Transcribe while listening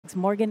colleagues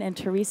Morgan and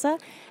Teresa,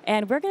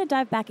 and we're going to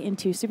dive back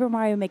into Super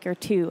Mario Maker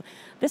 2.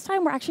 This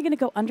time we're actually going to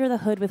go under the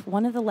hood with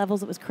one of the levels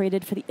that was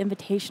created for the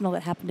Invitational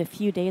that happened a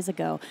few days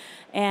ago.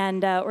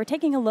 And we're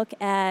taking a look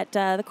at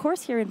the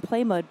course here in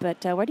play mode,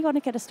 but where do you want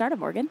to get us started,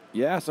 Morgan?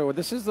 Yeah, so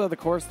this is the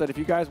course that if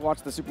you guys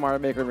watched the Super Mario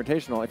Maker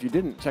Invitational, if you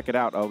didn't check it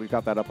out, we've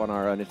got that up on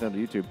our Nintendo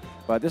YouTube,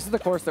 but this is the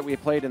course that we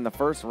played in the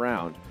first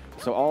round.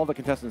 So all the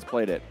contestants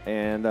played it.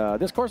 And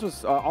this course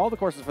was, all the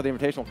courses for the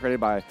Invitational created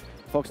by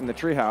folks in the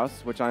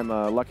Treehouse, which I'm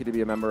lucky to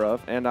be a member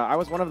of. And I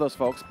was one of those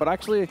folks. But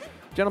actually, a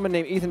gentleman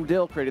named Ethan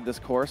Dill created this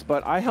course,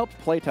 but I helped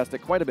play test it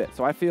quite a bit.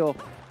 So I feel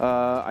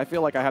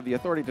like I have the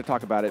authority to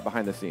talk about it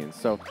behind the scenes.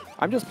 So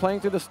I'm just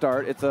playing through the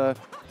start. The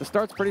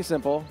start's pretty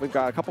simple. We've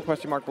got a couple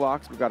question mark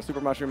blocks. We've got a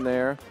super mushroom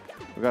there.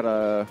 We've got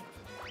a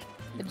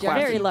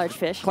very large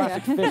fish.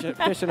 Classic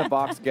fish in a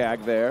box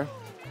gag there.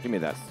 Give me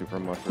that super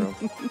mushroom.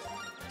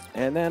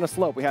 And then a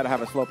slope. We had to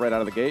have a slope right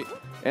out of the gate.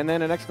 And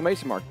then an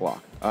exclamation mark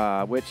block,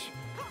 which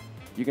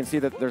you can see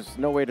that there's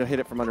no way to hit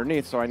it from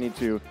underneath, so I need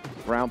to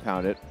ground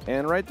pound it.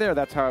 And right there,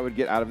 that's how I would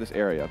get out of this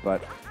area.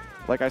 But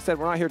like I said,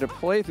 we're not here to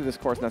play through this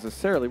course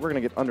necessarily. We're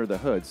going to get under the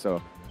hood.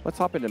 So let's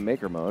hop into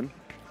Maker mode.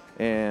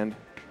 And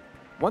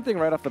one thing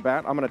right off the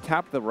bat, I'm going to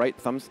tap the right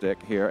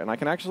thumbstick here, and I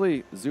can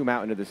actually zoom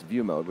out into this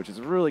view mode, which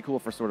is really cool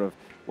for sort of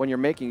when you're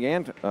making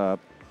and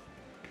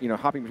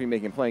hopping between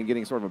making and playing,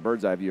 getting sort of a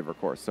bird's eye view of a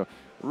course. So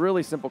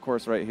really simple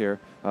course right here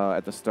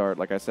at the start.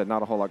 Like I said,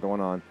 not a whole lot going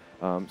on.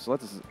 So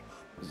let's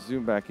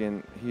zoom back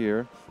in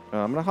here.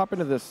 I'm going to hop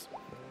into this.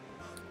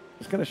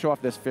 Just going to show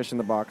off this fish in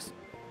the box.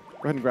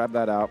 Go ahead and grab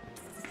that out.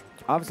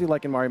 Obviously,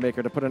 like in Mario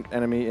Maker, to put an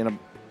enemy in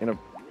a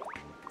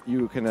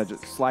you can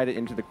just slide it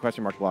into the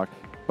question mark block.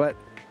 But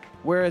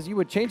whereas you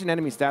would change an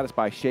enemy status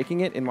by shaking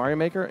it in Mario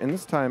Maker, and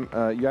this time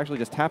you actually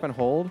just tap and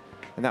hold,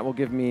 and that will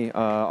give me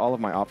all of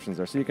my options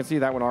there. So you can see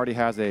that one already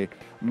has a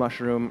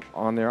mushroom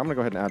on there. I'm going to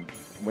go ahead and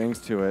add wings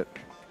to it.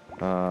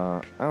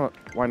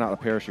 Why not a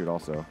parachute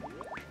also?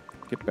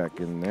 Get back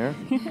in there.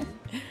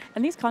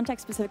 And these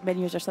context-specific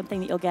menus are something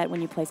that you'll get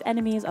when you place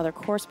enemies, other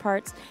course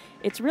parts.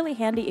 It's really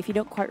handy if you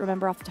don't quite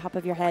remember off the top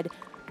of your head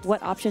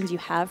what options you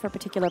have for a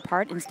particular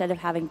part. Instead of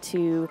having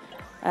to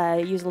use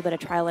a little bit of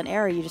trial and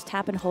error, you just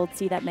tap and hold,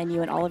 see that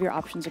menu, and all of your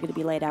options are going to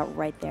be laid out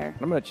right there.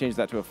 I'm going to change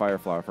that to a fire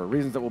flower for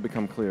reasons that will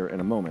become clear in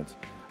a moment.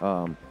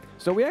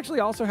 So we actually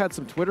also had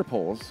some Twitter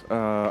polls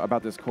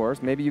about this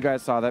course. Maybe you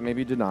guys saw that,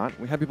 maybe you did not.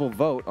 We had people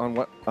vote on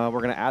what we're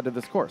going to add to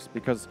this course,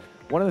 because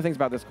one of the things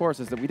about this course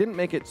is that we didn't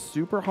make it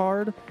super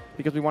hard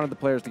because we wanted the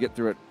players to get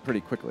through it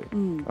pretty quickly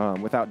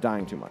without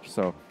dying too much.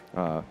 So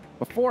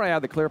before I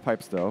add the clear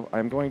pipes, though,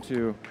 I'm going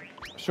to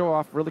show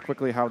off really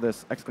quickly how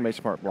this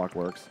exclamation mark block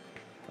works.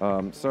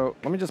 So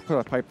let me just put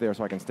a pipe there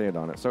so I can stand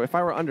on it. So if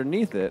I were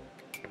underneath it,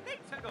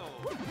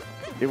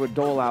 it would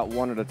dole out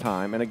one at a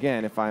time. And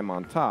again, if I'm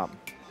on top,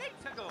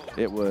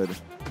 it would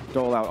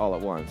dole out all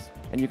at once.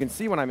 And you can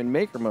see when I'm in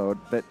Maker mode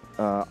that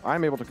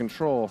I'm able to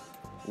control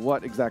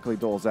what exactly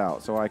doles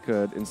out. So I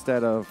could,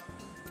 instead of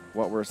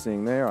what we're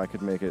seeing there, I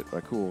could make it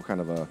a cool kind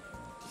of a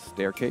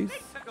staircase.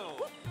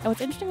 And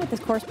what's interesting with this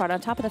course part, on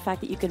top of the fact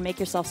that you can make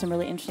yourself some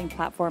really interesting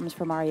platforms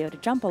for Mario to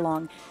jump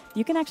along,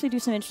 you can actually do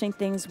some interesting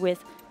things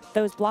with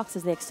those blocks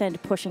as they extend,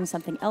 pushing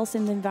something else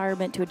in the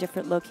environment to a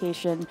different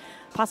location,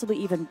 possibly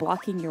even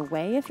blocking your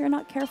way if you're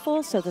not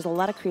careful. So there's a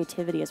lot of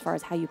creativity as far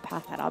as how you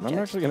path that object. I'm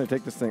actually going to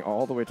take this thing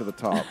all the way to the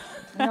top.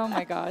 Oh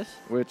my gosh.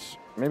 Which,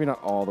 maybe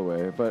not all the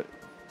way, but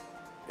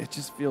it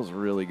just feels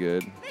really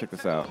good. Check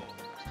this out.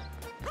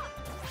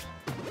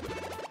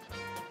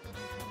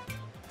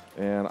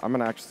 And I'm going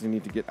to actually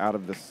need to get out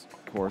of this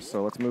course,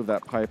 so let's move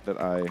that pipe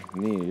that I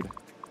need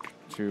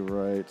to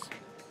right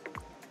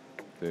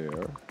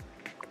there.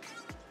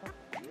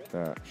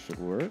 That should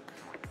work.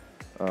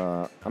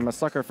 I'm a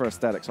sucker for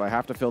aesthetic, so I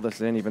have to fill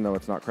this in even though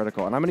it's not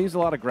critical. And I'm going to use a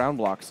lot of ground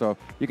blocks. So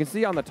you can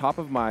see on the top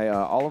of my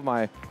all of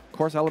my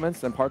course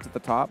elements and parts at the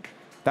top,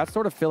 that's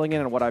sort of filling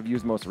in what I've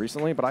used most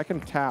recently, but I can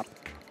tap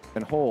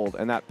and hold,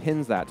 and that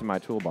pins that to my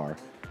toolbar.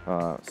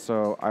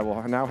 So I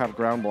will now have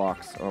ground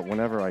blocks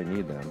whenever I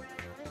need them.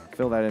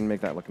 Fill that in,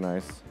 make that look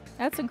nice.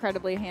 That's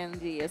incredibly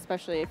handy,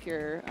 especially if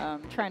you're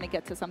trying to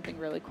get to something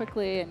really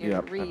quickly and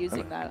you're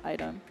reusing that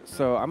item.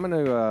 So I'm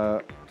going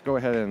to go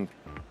ahead and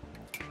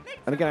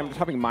again, I'm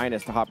tapping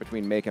minus to hop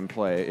between make and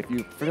play. If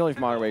you're familiar with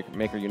Mario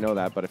Maker, you know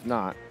that, but if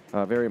not,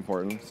 very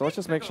important. So let's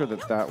just make sure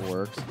that that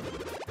works.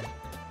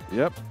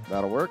 Yep,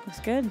 that'll work. Looks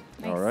good.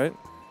 Nice. All right.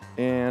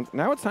 And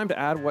now it's time to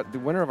add what the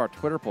winner of our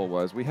Twitter poll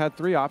was. We had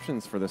 3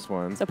 options for this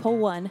one. So poll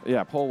 1.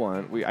 Yeah, poll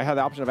 1. I had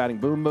the option of adding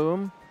Boom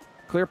Boom,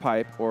 Clear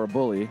Pipe, or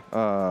Bully.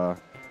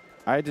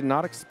 I did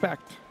not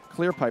expect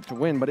Clear Pipe to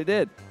win, but it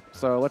did.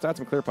 So let's add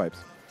some Clear Pipes.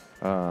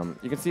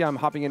 You can see I'm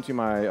hopping into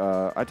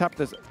my, I tapped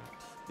this,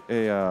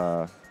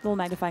 little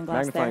magnifying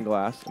glass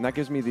glass, and that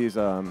gives me these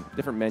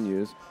different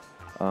menus.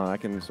 I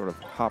can sort of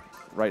hop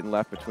right and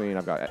left between.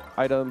 I've got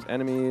items,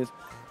 enemies,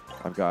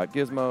 I've got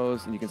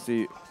gizmos, and you can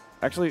see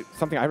actually,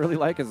 something I really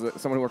like is that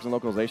someone who works in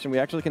localization, we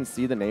actually can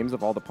see the names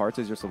of all the parts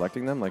as you're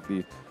selecting them. Like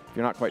if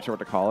you're not quite sure what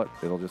to call it,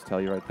 it'll just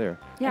tell you right there.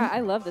 Yeah,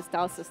 I love this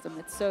dial system.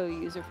 It's so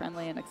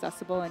user-friendly and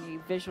accessible, and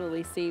you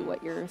visually see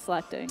what you're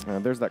selecting.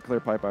 There's that clear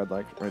pipe I'd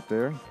like right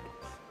there.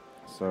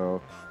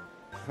 So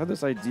I had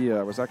this idea.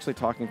 I was actually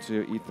talking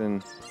to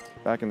Ethan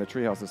back in the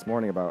treehouse this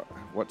morning about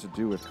what to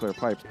do with clear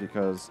pipes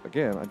because,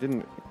 again, I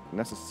didn't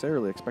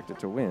necessarily expect it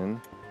to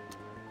win.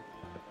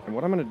 And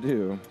what I'm going to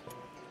do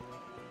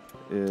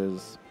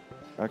is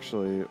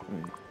actually,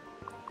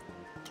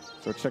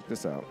 so check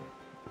this out.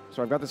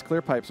 So I've got this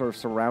clear pipe sort of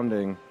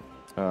surrounding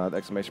the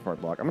exclamation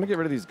mark block. I'm going to get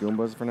rid of these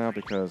Goombas for now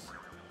because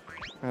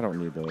I don't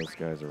need those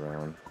guys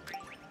around.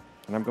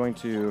 And I'm going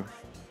to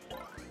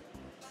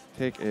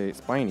take a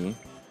Spiny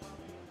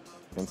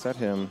and set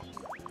him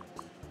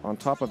on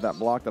top of that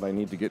block that I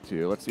need to get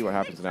to. Let's see what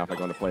happens now if I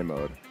go into play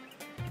mode.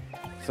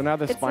 So now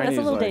this Spiny is that's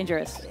a little like,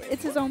 dangerous.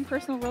 It's his own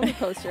personal roller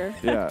coaster.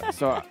 Yeah,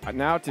 so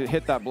now to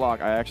hit that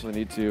block, I actually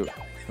need to...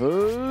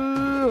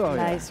 Oh,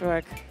 nice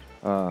work.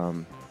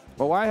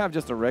 But why have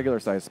just a regular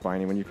size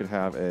Spiny when you could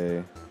have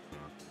a...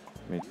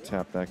 Let me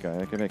tap that guy.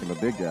 I can make him a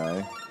big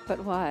guy.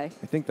 But why?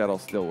 I think that'll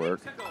still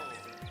work.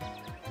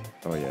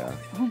 Oh, yeah.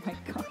 Oh, my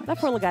God. That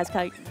poor little guy's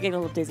kind of getting a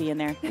little dizzy in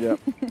there. Yep.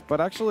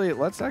 But actually,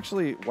 let's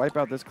actually wipe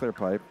out this clear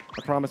pipe.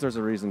 I promise there's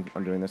a reason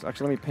I'm doing this.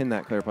 Actually, let me pin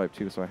that clear pipe,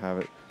 too, so I have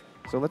it.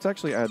 So let's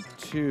actually add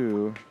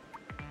 2.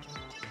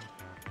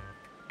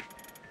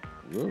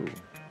 Whoa.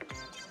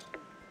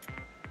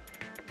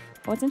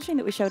 Well, it's interesting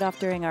that we showed off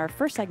during our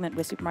first segment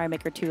with Super Mario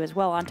Maker 2 as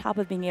well. On top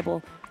of being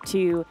able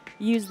to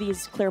use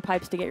these clear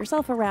pipes to get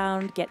yourself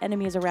around, get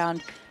enemies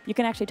around, you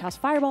can actually toss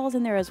fireballs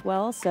in there as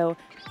well. So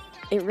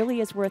it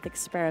really is worth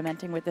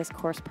experimenting with this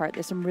course part.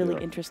 There's some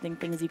really interesting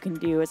things you can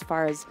do as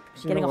far as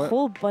getting a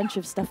whole bunch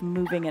of stuff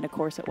moving in a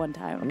course at one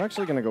time. I'm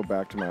actually going to go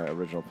back to my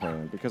original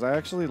plan because I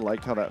actually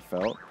liked how that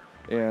felt.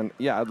 And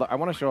yeah, I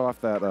want to show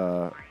off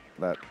that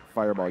that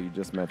fireball you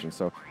just mentioned.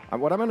 So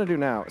what I'm going to do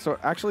now, so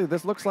actually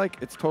this looks like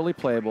it's totally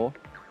playable.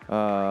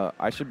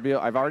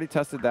 I've already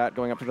tested that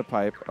going up to the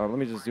pipe. Let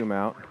me just zoom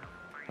out.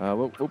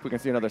 We can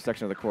see another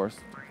section of the course.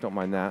 Don't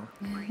mind that.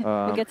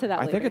 We'll get to that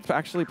later. I think it's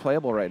actually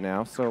playable right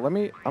now. So I'm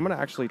going to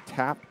actually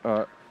tap,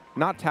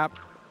 not tap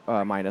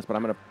minus, but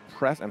I'm going to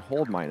press and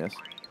hold minus.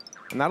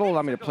 And that'll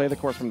allow me to play the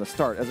course from the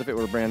start as if it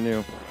were brand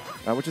new,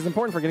 which is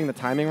important for getting the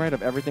timing right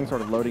of everything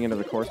sort of loading into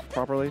the course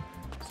properly.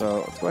 So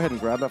let's go ahead and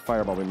grab that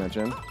fireball we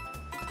mentioned.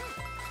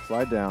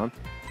 Slide down.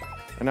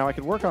 And now I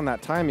could work on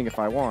that timing if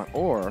I want,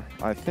 or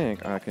I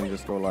think I can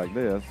just go like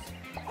this.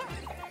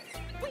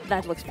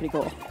 That looks pretty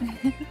cool.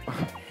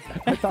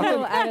 I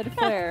thought added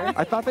flair.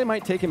 I thought they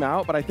might take him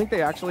out, but I think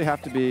they actually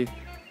have to be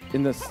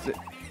in this.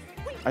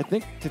 I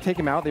think to take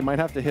him out, they might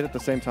have to hit at the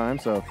same time.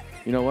 So,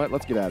 you know what?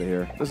 Let's get out of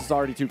here. This is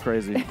already too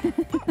crazy.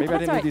 Maybe I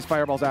didn't need these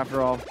fireballs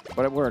after all,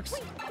 but it works.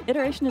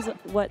 Iteration is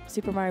what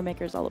Super Mario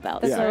Maker is all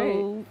about. Yeah.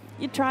 So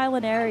you trial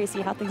and error, you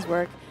see how things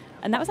work.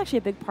 And that was actually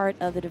a big part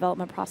of the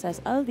development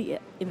process of the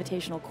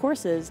invitational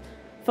courses.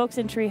 Folks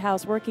in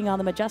Treehouse working on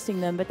them,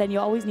 adjusting them, but then you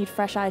always need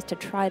fresh eyes to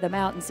try them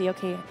out and see,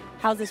 okay,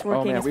 how's this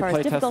working as far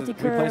as difficulty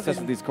curve? We play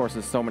tested these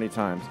courses so many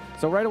times.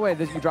 So right away,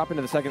 you drop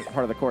into the second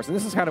part of the course, and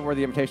this is kind of where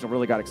the invitational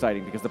really got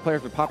exciting because the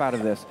players would pop out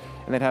of this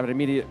and they'd have an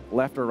immediate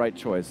left or right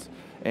choice.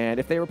 And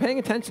if they were paying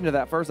attention to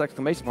that first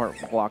exclamation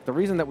mark block, the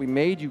reason that we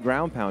made you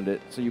ground pound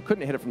it so you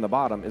couldn't hit it from the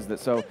bottom is that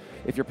so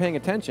if you're paying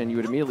attention, you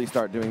would immediately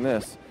start doing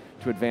this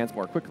to advance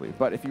more quickly.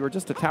 But if you were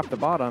just to tap the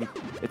bottom,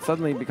 it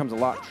suddenly becomes a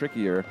lot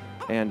trickier.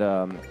 And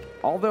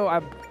although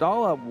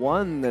Abdallah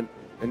won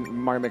in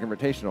Mario Maker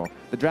Invitational,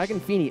 the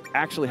Dragon Feeny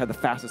actually had the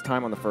fastest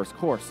time on the first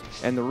course.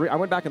 And I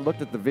went back and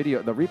looked at the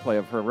replay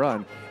of her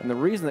run, and the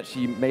reason that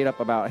she made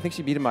up I think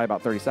she beat him by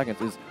about 30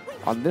 seconds is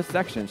on this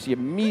section, she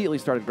immediately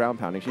started ground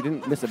pounding. She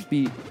didn't miss a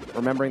beat,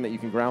 remembering that you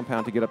can ground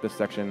pound to get up this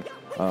section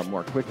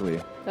more quickly.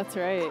 That's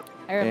right.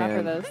 I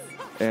remember those.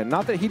 And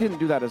not that he didn't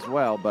do that as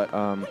well, but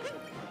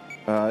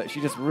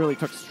she just really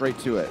took straight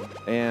to it.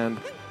 And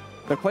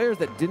the players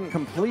that didn't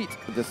complete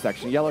this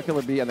section, Yellow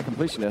Killer Bee and the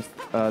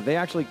Completionist, they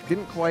actually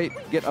didn't quite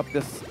get up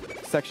this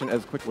section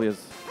as quickly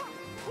as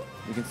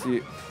you can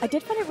see. I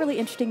did find it really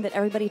interesting that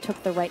everybody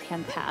took the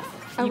right-hand path.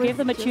 You gave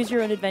them a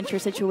choose-your-own-adventure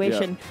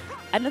situation. Yeah.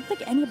 I don't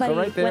think anybody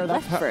went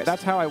left first.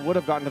 That's how I would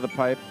have gotten to the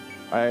pipe.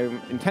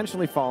 I'm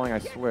intentionally falling, I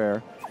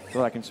swear, so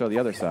that I can show the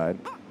other side.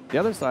 The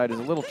other side is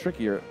a little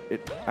trickier.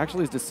 It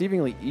actually is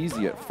deceivingly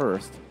easy at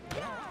first.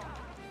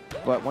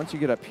 But once you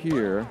get up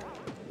here,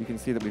 you can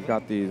see that we've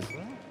got these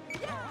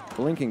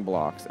blinking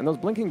blocks. And those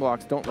blinking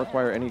blocks don't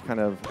require any kind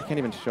of... I can't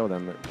even show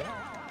them.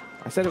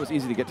 I said it was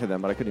easy to get to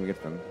them, but I couldn't even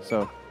get to them.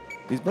 So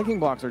these blinking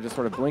blocks are just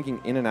sort of blinking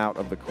in and out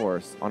of the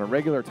course on a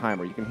regular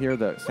timer. You can hear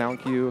the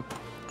sound cue,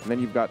 and then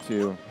you've got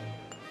to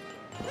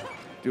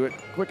do it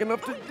quick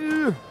enough to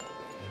do.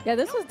 Yeah,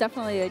 this was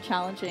definitely a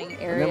challenging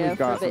area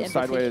for the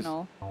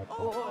invitational.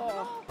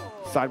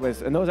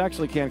 Sideways, and those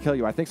actually can kill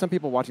you. I think some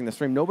people watching the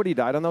stream, nobody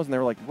died on those, and they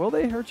were like, will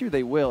they hurt you?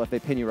 They will if they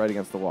pin you right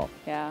against the wall.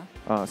 Yeah.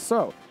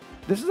 So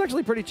this is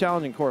actually a pretty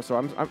challenging course. So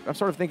I'm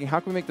sort of thinking, how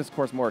can we make this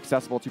course more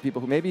accessible to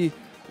people who maybe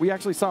we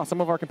actually saw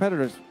some of our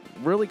competitors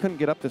really couldn't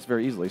get up this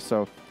very easily.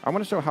 So I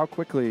want to show how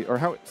quickly or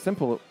how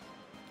simple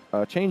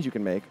change you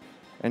can make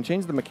and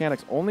change the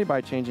mechanics only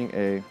by changing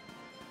a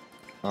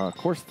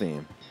course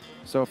theme.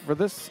 So for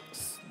this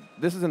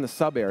is in the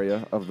sub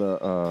area of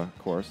the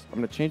course. I'm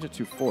going to change it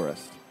to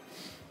forest.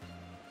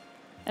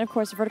 And of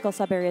course, vertical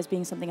sub areas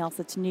being something else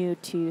that's new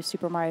to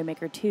Super Mario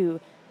Maker 2,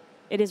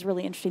 it is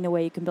really interesting the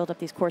way you can build up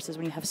these courses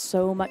when you have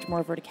so much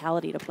more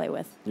verticality to play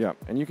with. Yeah,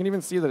 and you can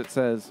even see that it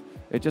says,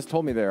 it just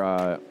told me there,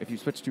 if you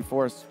switch to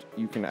forest,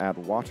 you can add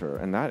water,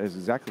 and that is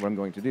exactly what I'm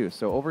going to do.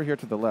 So over here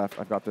to the left,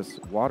 I've got this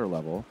water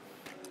level,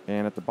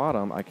 and at the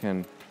bottom, I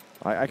can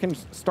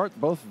start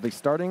both the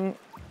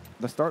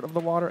start of the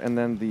water and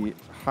then the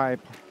high,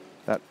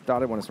 that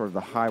dotted one is sort of the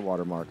high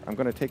water mark. I'm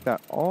going to take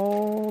that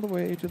all the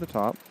way to the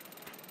top,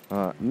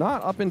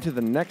 not up into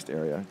the next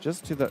area,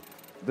 just to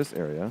this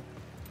area.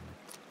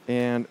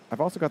 And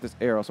I've also got this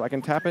arrow, so I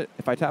can tap it.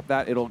 If I tap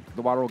that,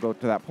 the water will go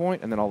to that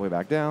point and then all the way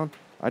back down.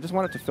 I just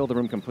want it to fill the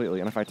room completely.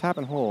 And if I tap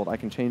and hold, I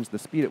can change the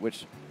speed at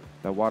which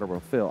the water will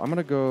fill. I'm going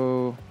to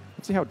go,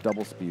 let's see how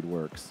double speed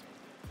works.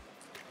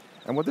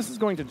 And what this is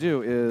going to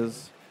do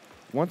is,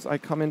 once I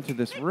come into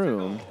this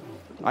room,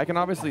 I can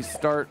obviously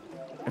start,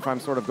 if I'm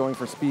sort of going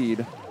for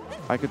speed,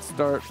 I could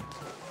start.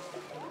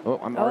 Oh,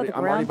 I'm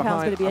already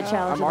behind. Be a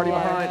challenge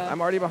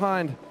I'm already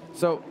behind.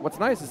 So what's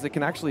nice is it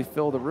can actually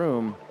fill the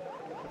room.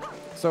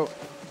 So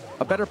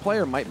a better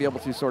player might be able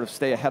to sort of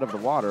stay ahead of the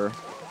water.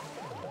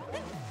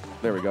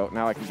 There we go.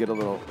 Now I can get a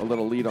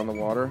little lead on the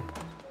water.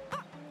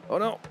 Oh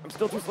no, I'm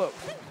still too slow.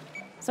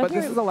 So but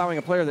this is allowing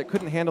a player that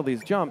couldn't handle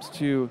these jumps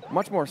to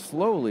much more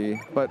slowly,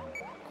 but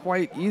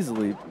quite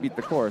easily beat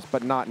the course,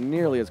 but not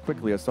nearly as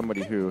quickly as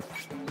somebody who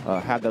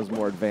had those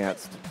more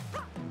advanced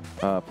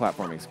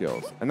platforming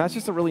skills. And that's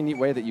just a really neat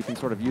way that you can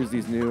sort of use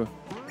these new...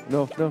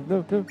 No.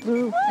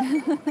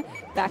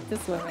 Back to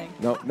swimming.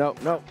 No.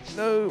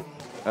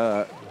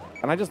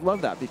 And I just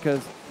love that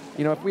because,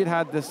 you know, if we'd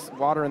had this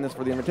water in this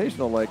for the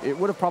Invitational, like, it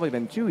would have probably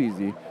been too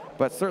easy,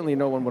 but certainly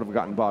no one would have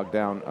gotten bogged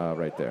down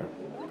right there.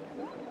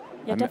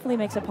 Yeah, it definitely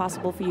makes it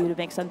possible for you to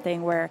make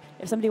something where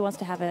if somebody wants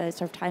to have a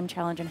sort of time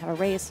challenge and have a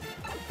race,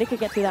 they could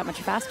get through that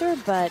much faster,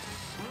 but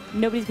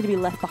nobody's going to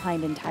be left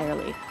behind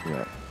entirely.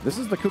 Yeah. This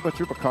is the Koopa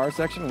Troopa car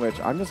section, which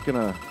I'm just going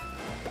to...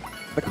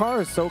 The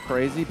car is so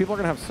crazy. People are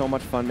going to have so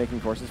much fun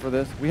making courses for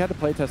this. We had to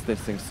play test this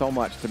thing so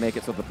much to make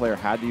it so the player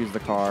had to use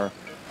the car.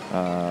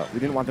 We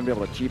didn't want them to be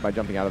able to cheat by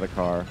jumping out of the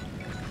car.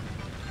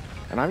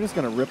 And I'm just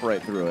going to rip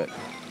right through it.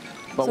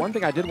 But one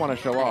thing I did want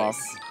to show off...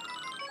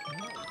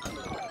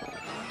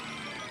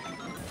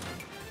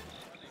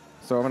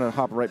 So I'm going to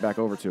hop right back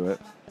over to it.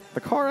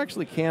 The car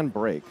actually can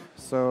brake.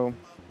 So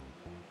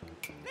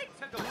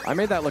I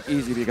made that look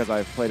easy because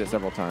I've played it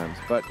several times.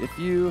 But if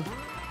you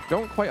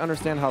don't quite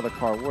understand how the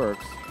car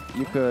works,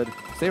 you could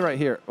stay right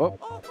here. Oh,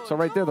 so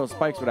right there, those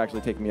spikes would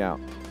actually take me out.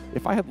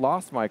 If I had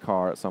lost my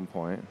car at some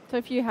point... So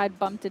if you had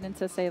bumped it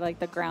into, say, like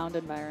the ground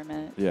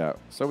environment. Yeah.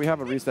 So we have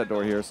a reset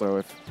door here. So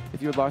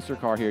if you had lost your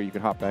car here, you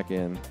could hop back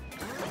in.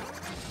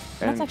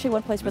 That's actually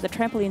one place where the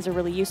trampolines are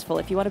really useful.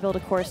 If you want to build a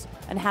course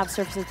and have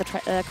surfaces the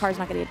car's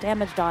not going to get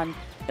damaged on,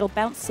 it'll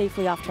bounce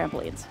safely off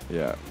trampolines.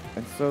 Yeah.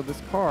 And so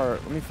this car,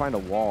 let me find a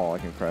wall I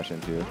can crash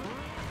into.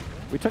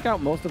 We took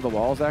out most of the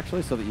walls,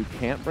 actually, so that you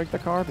can't break the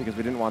car because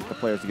we didn't want the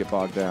players to get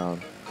bogged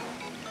down.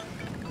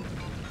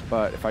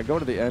 But if I go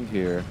to the end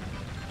here...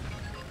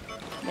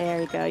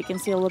 There you go. You can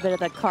see a little bit of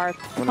the car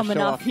coming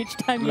off each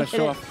time you hit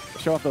it.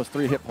 Show off those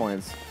 3 hit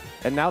points.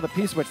 And now the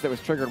P-switch that was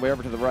triggered way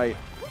over to the right,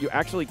 you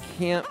actually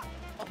can't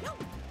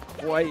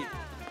quite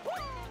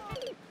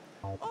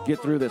get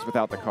through this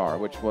without the car,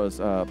 which was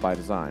by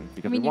design.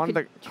 Because we wanted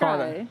the car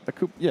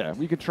to... Yeah,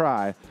 we could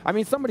try. I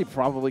mean, somebody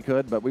probably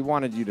could, but we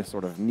wanted you to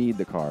sort of need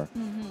the car.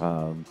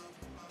 All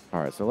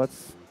right, so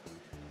let's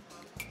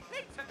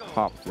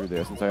hop through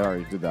there since I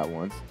already did that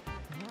once.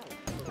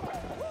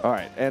 All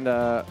right, and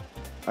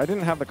I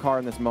didn't have the car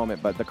in this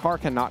moment, but the car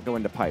cannot go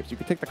into pipes. You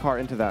could take the car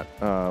into that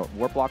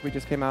warp block we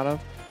just came out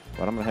of,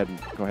 but I'm going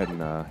to go ahead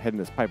and head in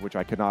this pipe, which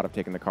I could not have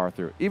taken the car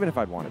through, even if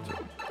I'd wanted to.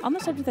 On the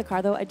subject of the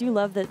car, though, I do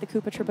love that the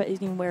Koopa Troopa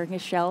isn't even wearing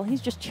his shell.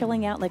 He's just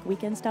chilling out like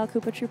weekend-style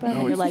Koopa Troopa,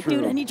 and you're like,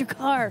 dude, I need your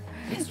car.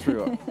 It's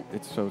true.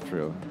 It's so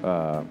true.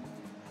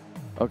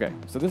 Okay,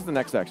 so this is the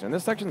next section.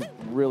 This section's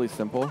really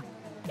simple.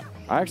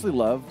 I actually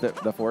love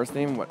the forest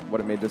theme,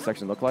 what it made this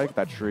section look like.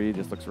 That tree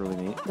just looks really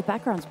neat. The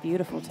background's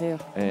beautiful, too.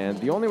 And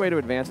the only way to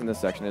advance in this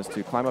section is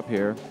to climb up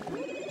here,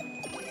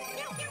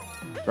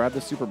 grab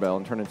the Super Bell,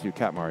 and turn into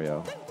Cat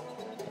Mario.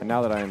 And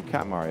now that I am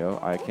Cat Mario,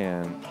 I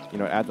can, it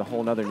adds a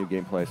whole other new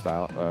gameplay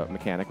style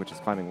mechanic, which is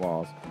climbing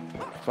walls.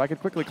 So I could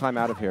quickly climb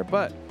out of here.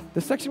 But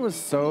this section was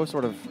so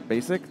sort of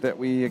basic that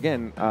we,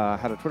 again,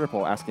 had a Twitter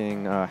poll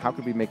asking how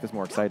could we make this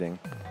more exciting.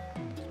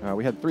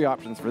 We had 3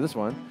 options for this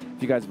one.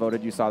 If you guys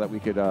voted, you saw that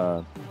we could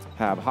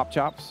have Hop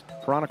Chops,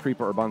 Piranha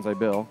Creeper, or Bonsai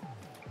Bill.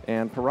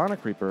 And Piranha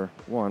Creeper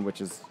won,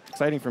 which is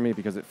exciting for me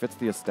because it fits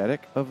the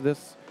aesthetic of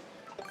this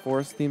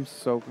forest theme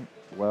so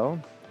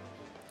well.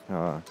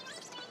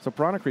 So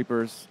Piranha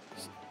Creeper's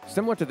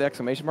similar to the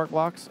exclamation mark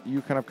blocks,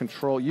 you kind of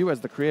control, you as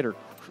the creator,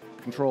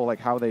 control like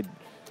how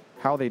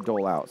they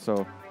dole out.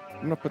 So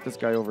I'm gonna put this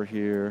guy over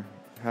here,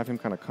 have him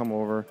kind of come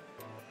over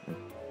and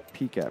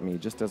peek at me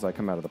just as I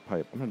come out of the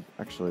pipe. I'm gonna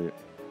actually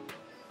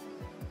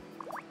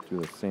do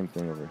the same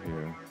thing over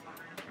here.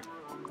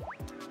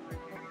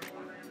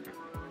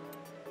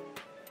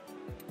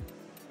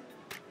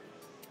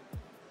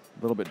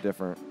 A little bit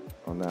different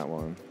on that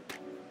one.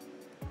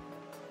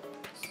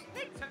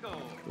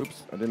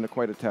 Oops, I didn't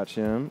quite attach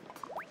him.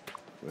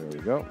 There we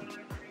go.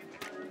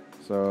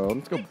 So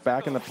let's go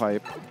back in the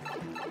pipe,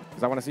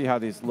 because I want to see how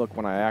these look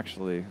when I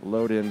actually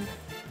load in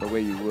the way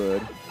you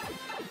would.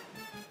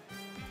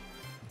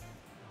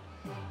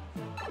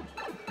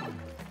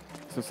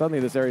 So suddenly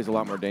this area is a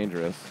lot more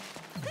dangerous.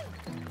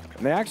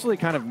 And they actually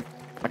kind of,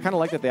 I kind of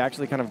like that they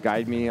actually kind of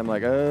guide me. I'm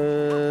like,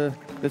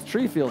 this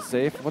tree feels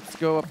safe. Let's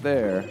go up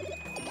there.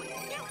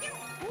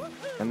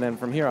 And then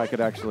from here I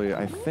could actually,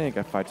 I think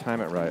if I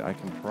time it right, I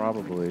can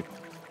probably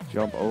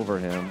jump over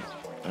him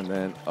and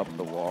then up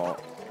the wall.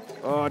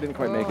 Oh, I didn't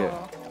quite make it.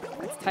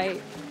 It's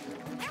tight.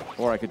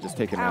 Or I could just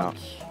take him out.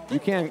 You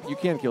can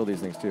kill these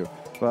things too.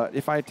 But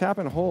if I tap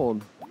and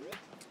hold,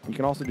 you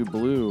can also do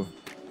blue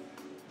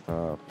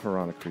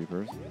piranha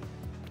creepers.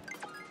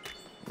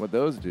 What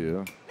those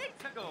do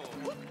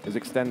is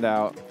extend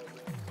out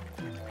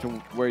to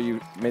where you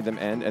made them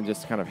end and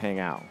just kind of hang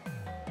out.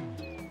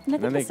 And I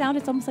think the sound,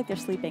 it's almost like they're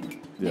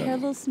sleeping. Yeah. You hear a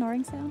little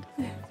snoring sound?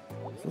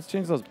 So let's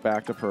change those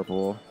back to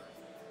purple.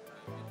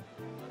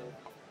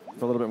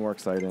 It's a little bit more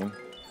exciting,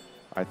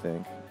 I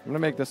think. I'm going to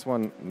make this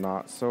one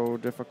not so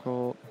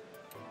difficult.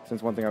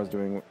 Since one thing I was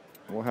doing,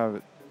 we'll have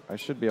it, I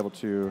should be able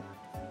to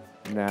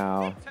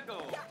now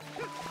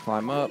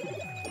climb up,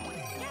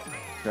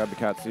 grab the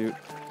cat suit,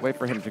 wait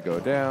for him to go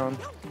down,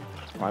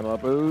 climb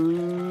up,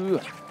 ooh,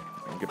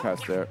 and get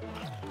past there.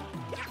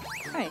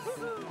 Nice.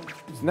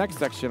 This next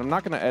section, I'm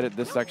not going to edit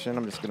this section.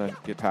 I'm just going to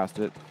get past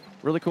it.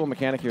 Really cool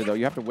mechanic here, though.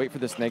 You have to wait for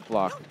the snake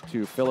block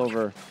to fill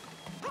over,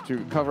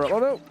 to cover up. Oh,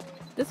 no!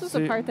 This was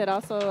the part that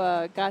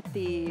also got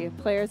the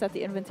players at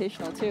the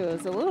Invitational, too. It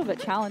was a little bit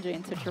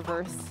challenging to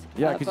traverse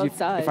both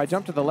sides. If I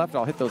jump to the left,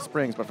 I'll hit those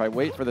springs. But if I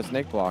wait for the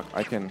snake block,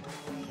 I can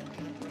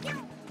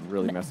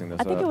really messing this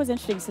up. I think it was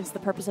interesting, since the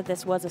purpose of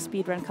this was a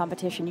speedrun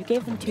competition. You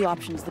gave them two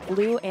options, the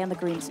blue and the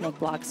green snake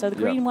block. So the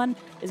green one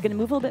is going to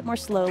move a little bit more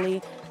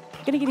slowly,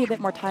 going to give you a bit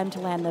more time to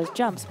land those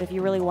jumps. But if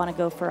you really want to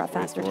go for a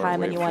faster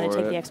time and you want to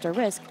take the extra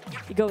risk,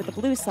 you go with the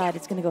blue side,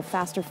 it's going to go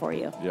faster for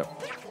you.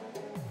 Yep.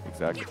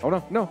 Exactly. Oh,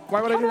 no, no.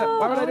 Why would I do that?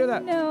 Why would I do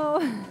that? No.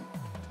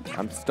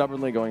 I'm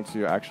stubbornly going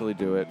to actually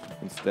do it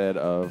instead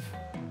of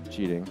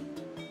cheating.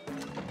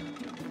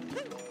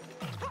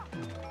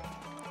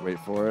 Wait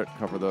for it.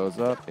 Cover those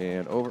up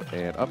and over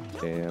and up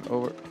and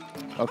over.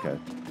 Okay.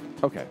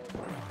 Okay.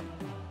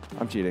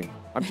 I'm cheating.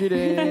 I'm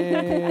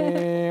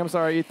cheating. I'm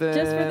sorry, Ethan.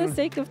 Just for the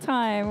sake of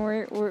time,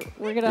 we're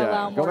going to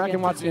allow more. Go back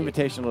and watch the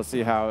Invitational to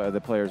see how the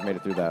players made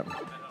it through that.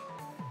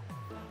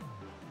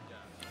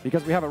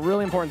 Because we have a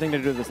really important thing to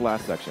do this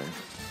last section.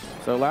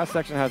 So last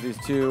section has these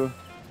two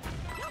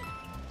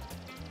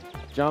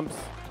jumps,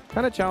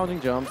 kind of challenging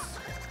jumps,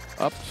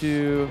 up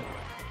to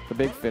the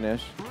big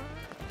finish.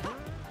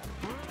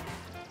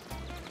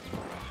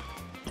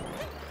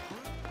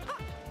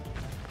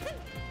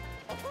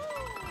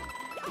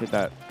 Hit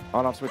that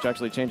on-off switch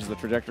actually changes the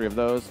trajectory of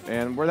those.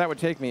 And where that would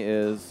take me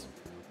is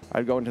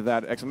I'd go into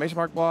that exclamation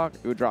mark block,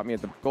 it would drop me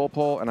at the goal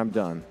pole, and I'm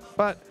done.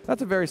 But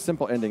that's a very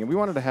simple ending, and we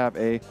wanted to have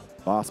a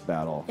boss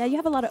battle. Yeah, you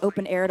have a lot of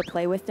open air to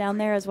play with down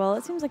there as well.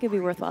 It seems like it'd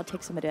be worthwhile to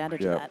take some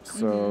advantage of that.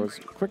 So as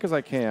quick as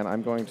I can,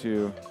 I'm going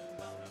to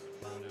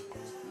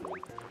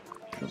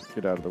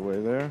get out of the way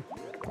there.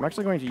 I'm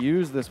actually going to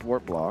use this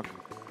warp block.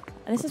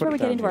 And this is where we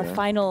get into our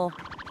final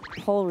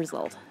poll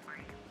result.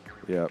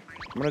 Yep.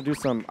 I'm going to do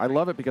some, I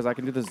love it because I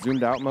can do this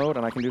zoomed out mode,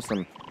 and I can do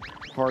some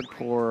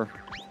hardcore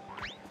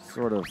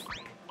sort of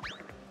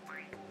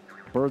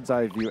bird's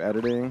eye view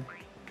editing.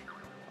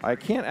 I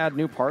can't add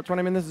new parts when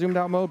I'm in this zoomed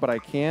out mode, but I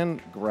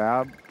can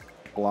grab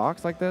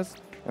blocks like this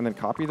and then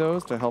copy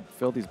those to help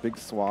fill these big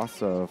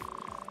swaths of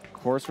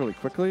course really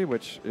quickly,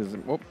 which is,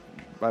 whoop,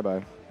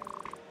 bye-bye.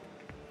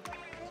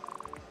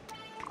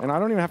 And I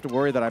don't even have to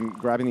worry that I'm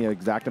grabbing the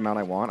exact amount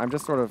I want. I'm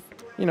just sort of,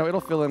 you know,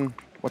 it'll fill in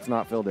what's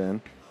not filled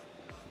in.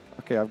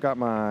 Okay, I've got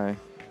my,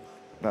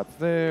 that's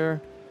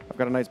there. I've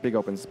got a nice big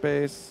open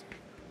space.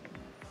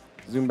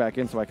 Zoom back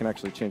in so I can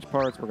actually change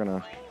parts. We're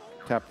gonna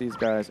tap these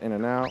guys in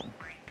and out.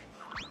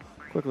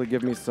 Quickly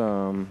give me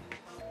some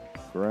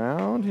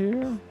ground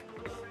here.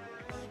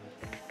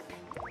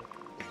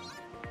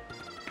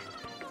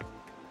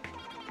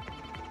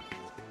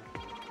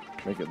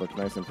 Make it look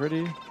nice and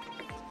pretty.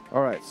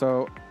 All right,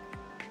 so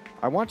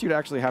I want you to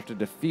actually have to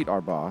defeat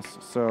our boss.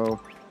 So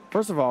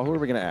first of all, who are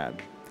we gonna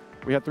add?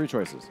 We had 3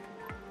 choices.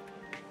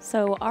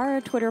 So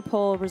our Twitter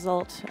poll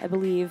result, I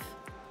believe,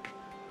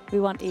 we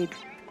want a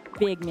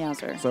big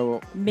Meowser. So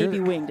maybe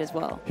winged as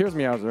well. Here's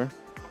Meowser.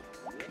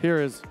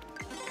 Here is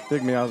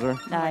big Meowser.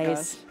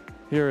 Nice.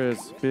 Here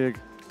is big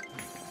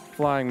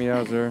flying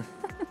Meowser.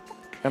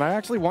 And I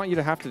actually want you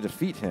to have to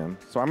defeat him.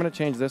 So I'm going to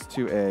change this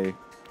to a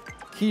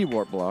key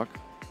warp block.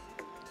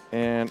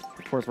 And,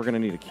 of course, we're going to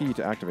need a key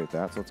to activate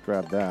that. So let's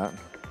grab that.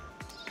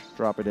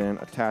 Drop it in,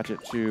 attach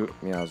it to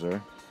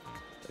Meowser.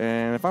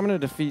 And if I'm going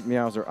to defeat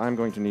Meowser, I'm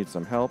going to need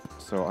some help.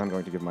 So I'm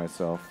going to give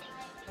myself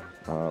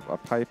a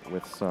pipe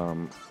with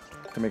some,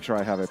 to make sure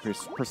I have a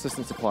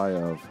persistent supply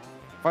of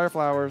fire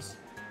flowers.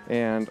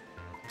 And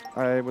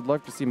I would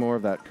love to see more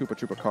of that Koopa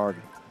Troopa card.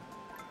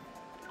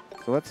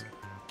 So let's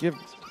give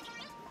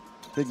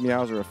Big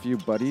Meowser a few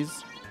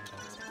buddies.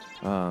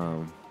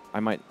 I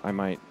might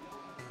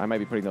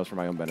be putting those for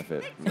my own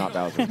benefit, not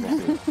Bowser.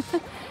 We'll see.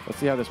 Let's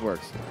see how this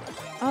works.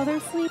 Oh,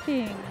 they're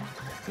sleeping.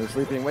 They're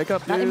sleeping. Wake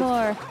up, dude. Not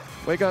anymore.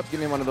 Wake up. Give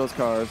me one of those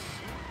cars.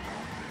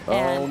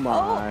 And, oh,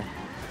 my.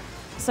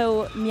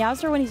 So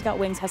Meowser, when he's got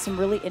wings, has some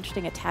really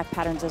interesting attack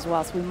patterns as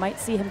well. So we might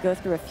see him go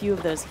through a few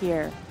of those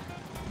here.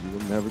 You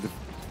will never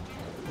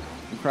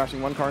I'm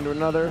crashing one car into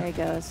another. There he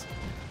goes.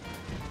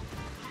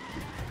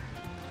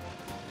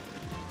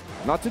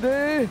 Not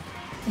today.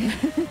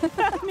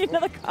 I need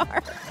another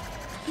car.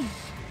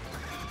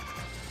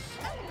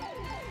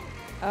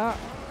 Oh.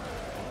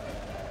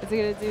 Is he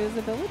going to do his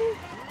ability?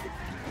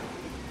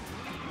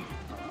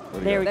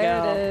 There we go.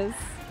 There it is.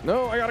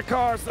 No, I got a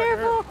car. Sucker.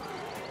 Careful.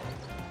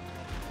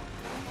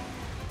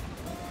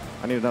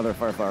 I need another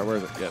fire flower. Where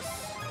is it? Yes.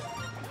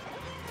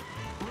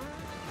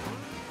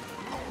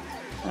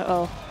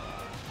 Uh-oh.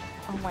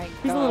 Oh, my God.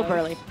 He's a little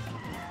burly.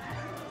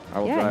 I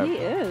will Yeah, drive. he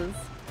is.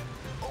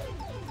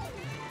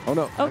 Oh,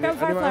 no. Oh, grab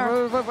fire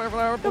flower. Fire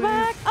flower, Go please.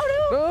 back.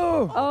 Oh, no.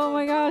 No. Oh,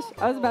 my gosh.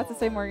 I was about to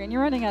say, Morgan,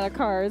 you're running out of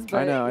cars, but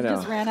I know. you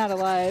just ran out of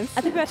lives.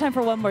 I think we have time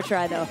for one more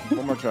try, though.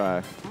 One more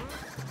try.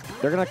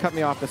 They're going to cut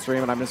me off the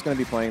stream, and I'm just going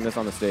to be playing this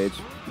on the stage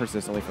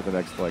persistently for the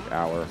next,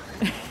 hour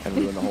and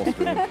ruin the whole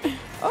stream.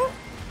 Oh.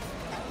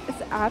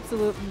 It's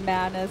absolute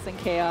madness and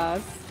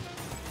chaos.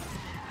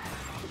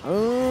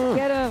 Oh.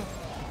 Get him.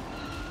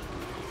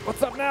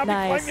 What's up now?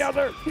 Nice. Big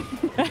Meowser.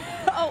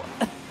 Oh.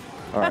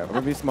 All right, I'm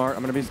going to be smart.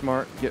 I'm going to be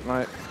smart. Get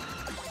my...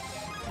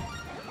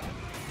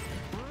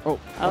 Oh.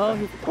 Oh,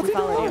 he followed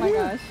Oh, you. my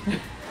gosh. I'm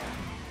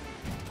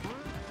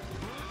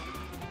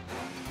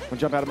going to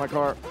jump out of my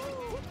car.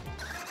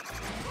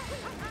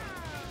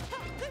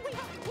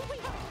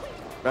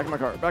 Back in my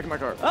car. Back in my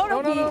car. Oh,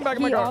 no, no, back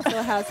in my He car.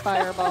 also has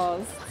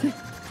fireballs.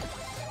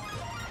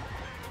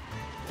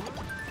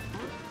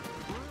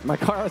 My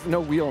car has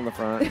no wheel in the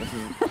front. This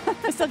is...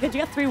 It's still good.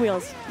 You got 3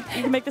 wheels.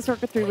 You can make this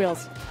work with 3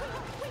 wheels.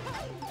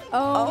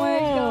 Oh, my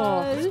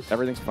gosh.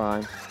 Everything's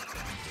fine.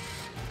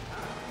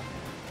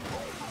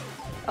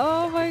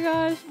 Oh, my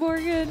gosh,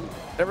 Morgan.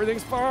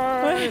 Everything's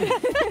fine.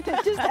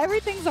 Just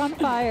everything's on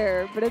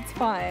fire, but it's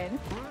fine.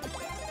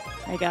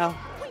 There you go.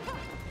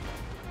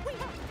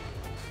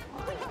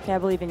 Okay, I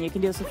believe in you. You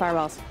can do this with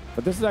fireballs.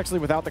 But this is actually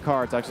without the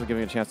car. It's actually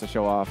giving a chance to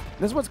show off.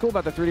 This is what's cool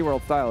about the 3D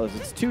World style is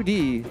it's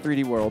 2D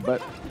 3D World,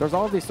 but there's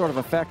all these sort of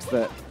effects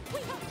that...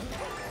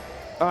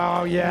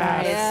 Oh,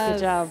 yes. Yes. Good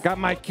job. Got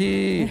my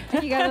key.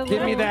 You got a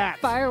Give me little that.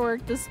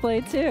 firework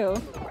display,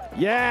 too.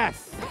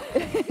 Yes.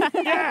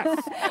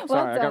 Yes.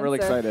 Sorry, I got done, really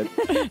sir.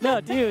 excited. No,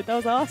 dude, that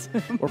was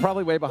awesome. We're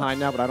probably way behind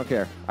now, but I don't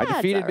care. I That's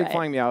defeated all Big right.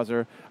 Flying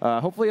Meowser.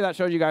 Hopefully that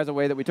showed you guys a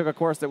way that we took a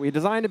course that we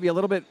designed to be a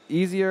little bit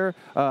easier.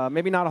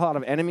 Maybe not a lot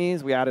of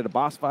enemies. We added a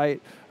boss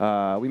fight.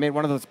 We made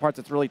one of those parts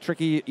that's really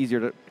tricky,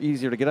 easier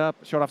to get up.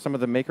 Showed off some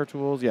of the maker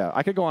tools. Yeah,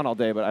 I could go on all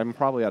day, but I'm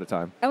probably out of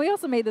time. And we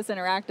also made this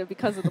interactive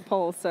because of the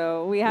poll,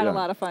 so we had a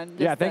lot of fun.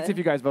 Yeah, thanks if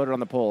you guys voted on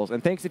the polls.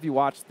 And thanks if you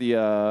watched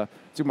the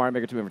Super Mario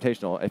Maker 2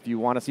 Invitational. If you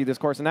want to see this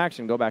course in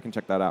action, go back and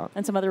check that out.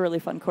 And some other really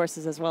fun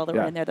courses as well that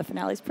were in there. The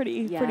finale's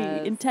pretty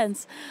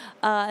intense.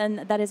 And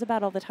that is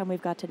about all the time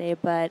we've got today.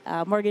 But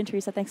Morgan,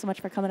 Teresa, thanks so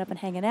much for coming up and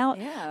hanging out.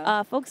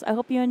 Yeah. Folks, I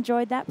hope you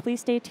enjoyed that.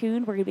 Please stay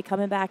tuned. We're going to be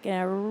coming back in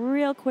a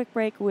real quick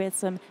break with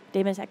some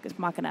Deus Ex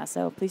Machina.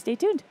 So please stay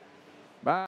tuned.